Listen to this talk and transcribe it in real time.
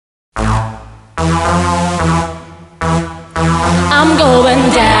I'm going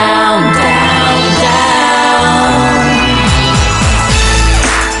down, down, down.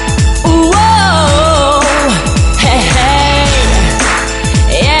 Ooh, whoa, hey, hey,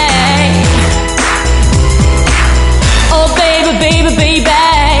 yeah. Oh, baby, baby, baby,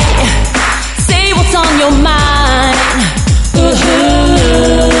 say what's on your mind. Ooh,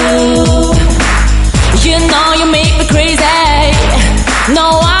 you know you make me crazy.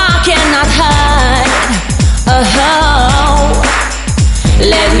 No, I cannot hide.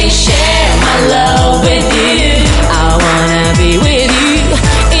 Let me share my love with you. I wanna be with you.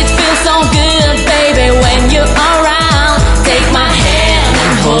 It feels so good, baby, when you're around. Take my hand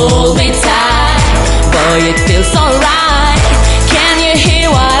and hold me tight. Boy, it feels so right. Can you hear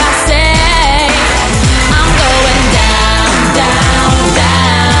what I say? I'm going down, down,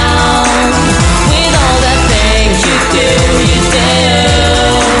 down. With all the things you do, you do.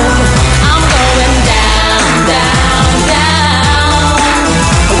 I'm going down, down, down.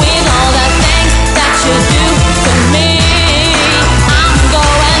 With all the things that you do to me, I'm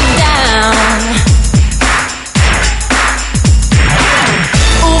going down.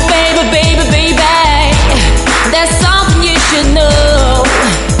 Oh, baby, baby, baby, there's something you should know.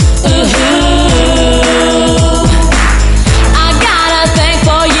 Ooh, I got a thing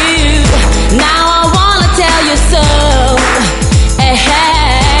for you. Now I wanna tell you so. Hey,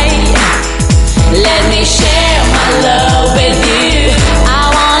 hey, let me share my love with you. I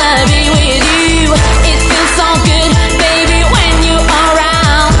wanna be with you. It feels so good, baby, when you're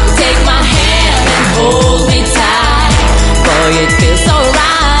around. Take my hand and hold me tight. Boy, it feels so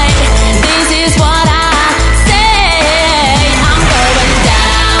right. This is what I say. I'm going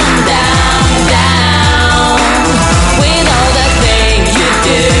down, down, down. With all the things you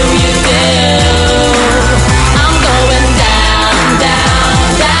do, you do. I'm going down, down,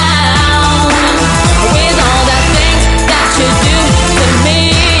 down. With all the things that you do to me.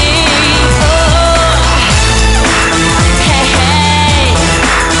 Oh, hey, hey,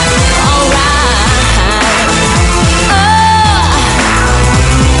 alright. Oh.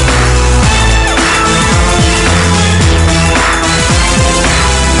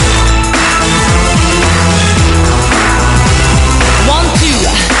 One, two,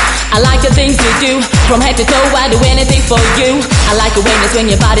 I like the things you do. From head to toe, I do anything for you. I like it when you swing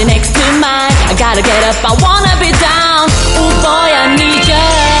your body next to mine. I gotta get up, I wanna be down. Ooh, boy, I need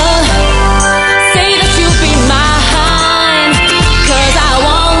you.